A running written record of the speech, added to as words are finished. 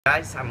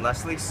Guys, I'm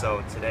Leslie,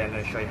 so today I'm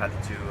going to show you how to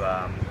do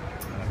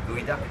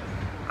Geoduck.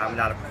 I'm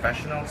not a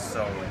professional,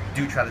 so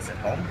do try this at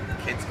home.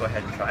 Kids, go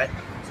ahead and try it.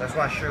 So I just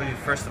want to show you,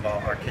 first of all,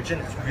 our kitchen.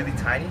 It's really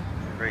tiny,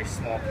 a very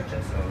small kitchen,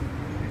 so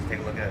just take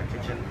a look at our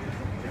kitchen.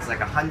 It's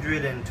like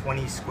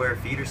 120 square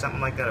feet or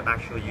something like that of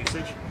actual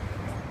usage.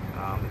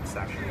 It's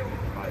actually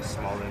probably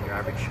smaller than your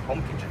average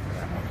home kitchen for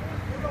that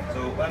one.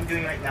 So what I'm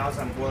doing right now is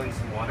I'm boiling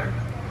some water.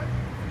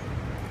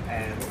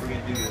 And what we're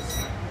going to do is,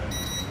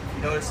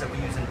 you notice that we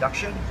use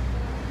induction.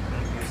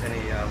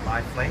 Any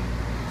live flame.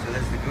 So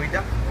there's the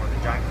Geoduck, or the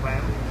giant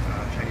clam.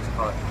 Chinese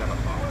call it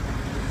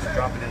Depurated. Just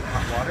drop it in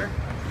hot water.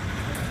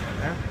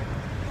 There.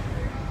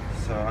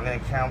 So I'm going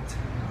to count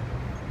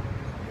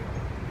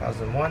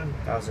 2001,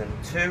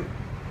 2002,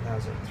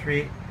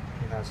 2003,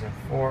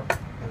 2004,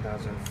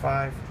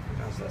 2005,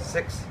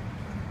 2006,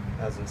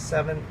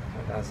 2007,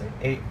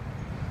 2008,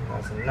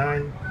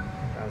 2009,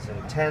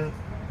 2010,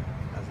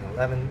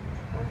 2011,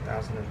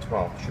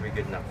 2012. Should be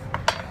good enough.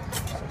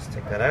 So let's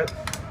take that out.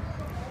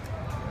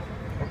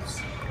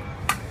 Oops.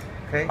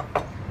 Okay,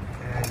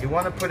 and you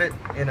want to put it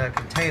in a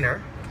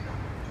container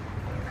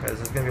because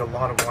there's going to be a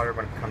lot of water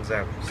when it comes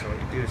out. So what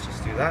you do is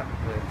just do that,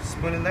 put a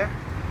spoon in there,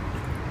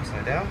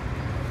 upside down,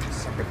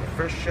 separate the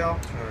first shell,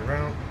 turn it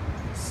around,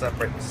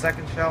 separate the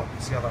second shell,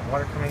 see all that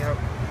water coming out,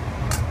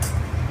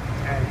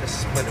 and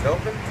just split it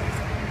open,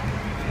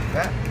 like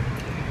that,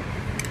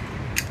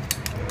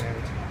 and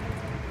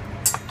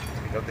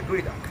take out the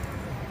Geoduck.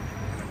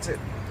 That's it.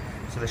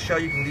 So the shell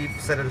you can leave,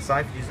 set it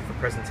aside to use it for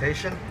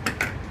presentation.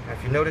 Now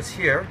if you notice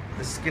here,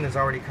 the skin is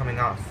already coming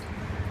off.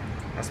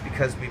 That's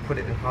because we put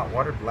it in hot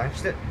water,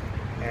 blanched it,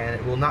 and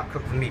it will not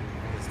cook the meat.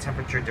 The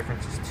temperature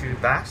difference is too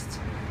vast,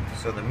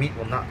 so the meat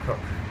will not cook.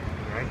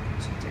 Alright,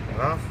 so take that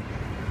off.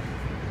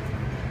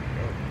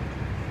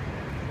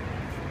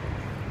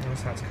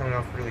 Notice how it's coming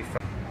off really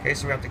fast. Okay,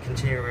 so we have to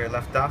continue where we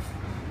left off.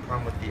 The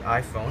problem with the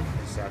iPhone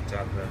is that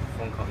the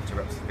phone call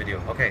interrupts the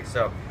video. Okay,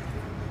 so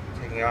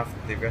taking off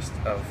the rest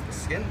of the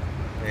skin.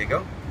 There you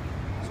go.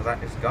 So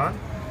that is gone.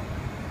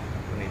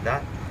 Don't need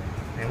that.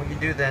 And what you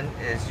do then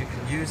is you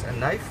can use a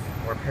knife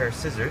or a pair of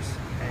scissors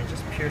and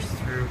just pierce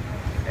through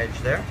the edge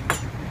there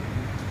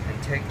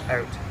and take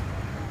out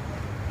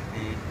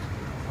the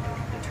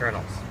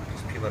internals.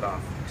 Just peel it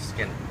off,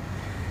 skin.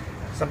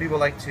 Some people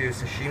like to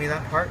sashimi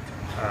that part.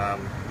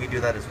 We do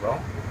that as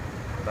well,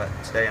 but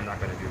today I'm not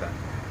going to do that.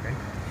 Okay.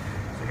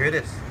 So here it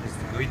is. This is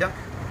the Geoduck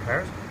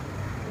prepared.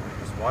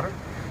 There's water.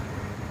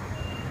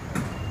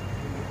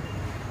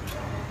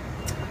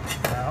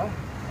 Now,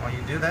 all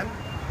you do then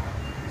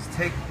is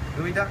take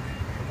Geoduck,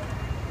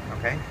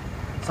 okay?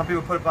 Some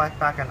people put it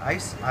back on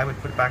ice. I would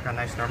put it back on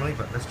ice normally,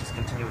 but let's just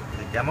continue with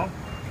the demo.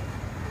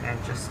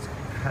 And just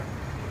cut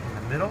in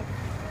the middle.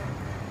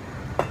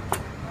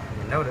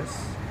 And you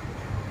notice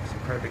it's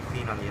incredibly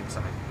clean on the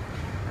inside.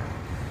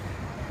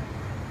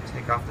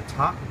 Take off the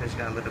top because you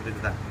got a little bit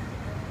of that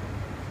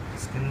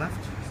skin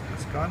left. So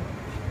that's gone.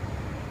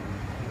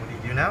 And what do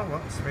you do now?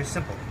 Well, it's very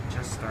simple.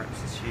 Just start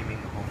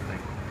sashiming the whole thing.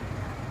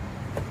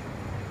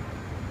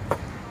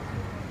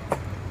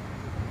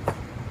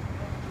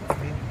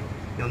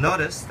 You'll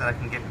notice that I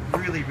can get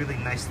really, really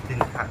nice thin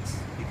cuts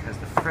because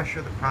the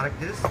fresher the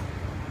product is, the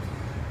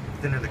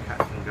thinner the cut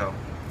can go.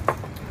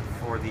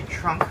 For the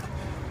trunk,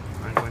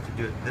 I'm going to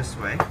do it this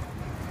way.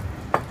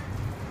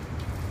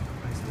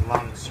 Nice and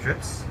long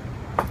strips,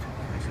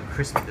 nice and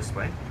crispy this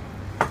way.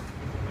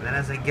 And then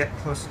as I get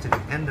closer to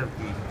the end of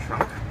the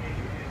trunk,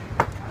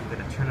 I'm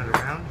going to turn it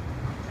around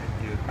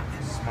and do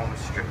smaller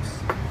strips.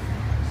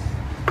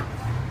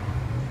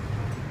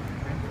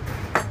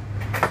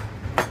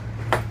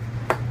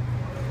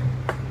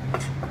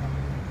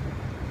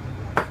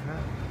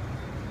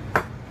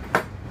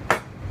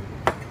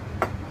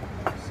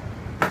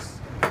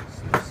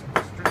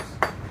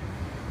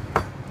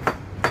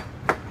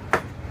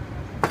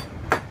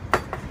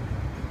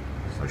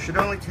 It should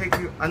only take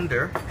you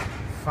under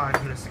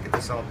 5 minutes to get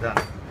this all done.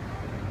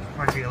 It's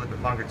probably taking a little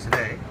bit longer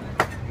today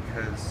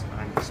because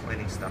I'm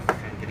explaining stuff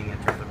and getting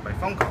interrupted by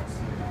phone calls.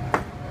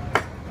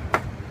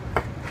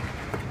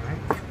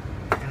 Alright.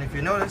 And if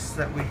you notice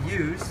that we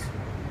use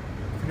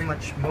pretty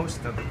much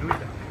most of the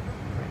Geoduck.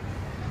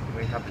 Right?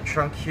 We have the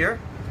trunk here,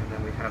 and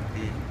then we have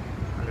the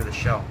under the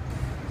shell.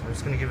 So I'm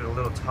just going to give it a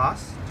little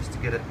toss just to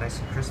get it nice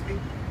and crispy.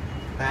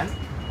 Then,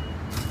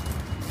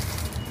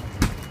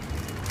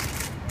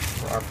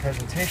 for our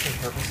presentation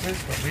purposes,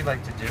 what we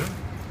like to do is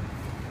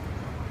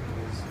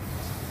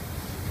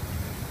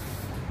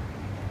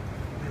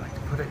we like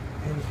to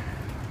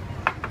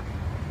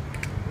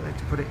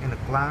put it in a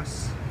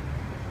glass,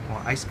 or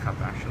ice cup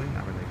actually,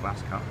 not really a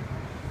glass cup.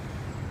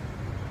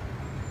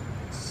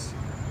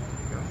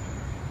 There you go.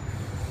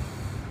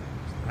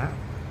 Just that.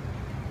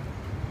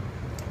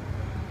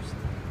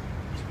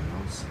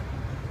 Just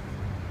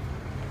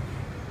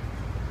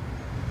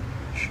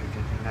should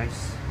get a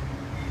nice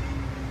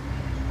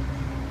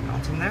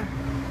melting there.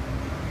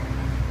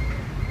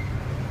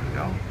 There we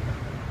go.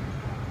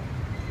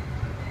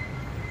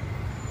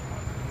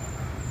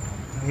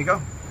 There you go.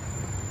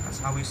 That's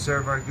how we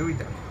serve our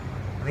Geoduck.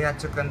 I think that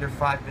took under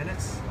 5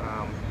 minutes,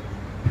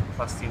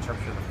 plus the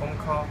interruption of the phone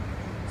call.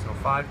 So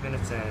 5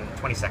 minutes and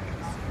 20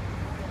 seconds.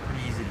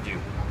 Pretty easy to do.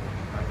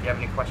 If you have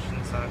any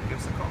questions, give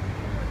us a call.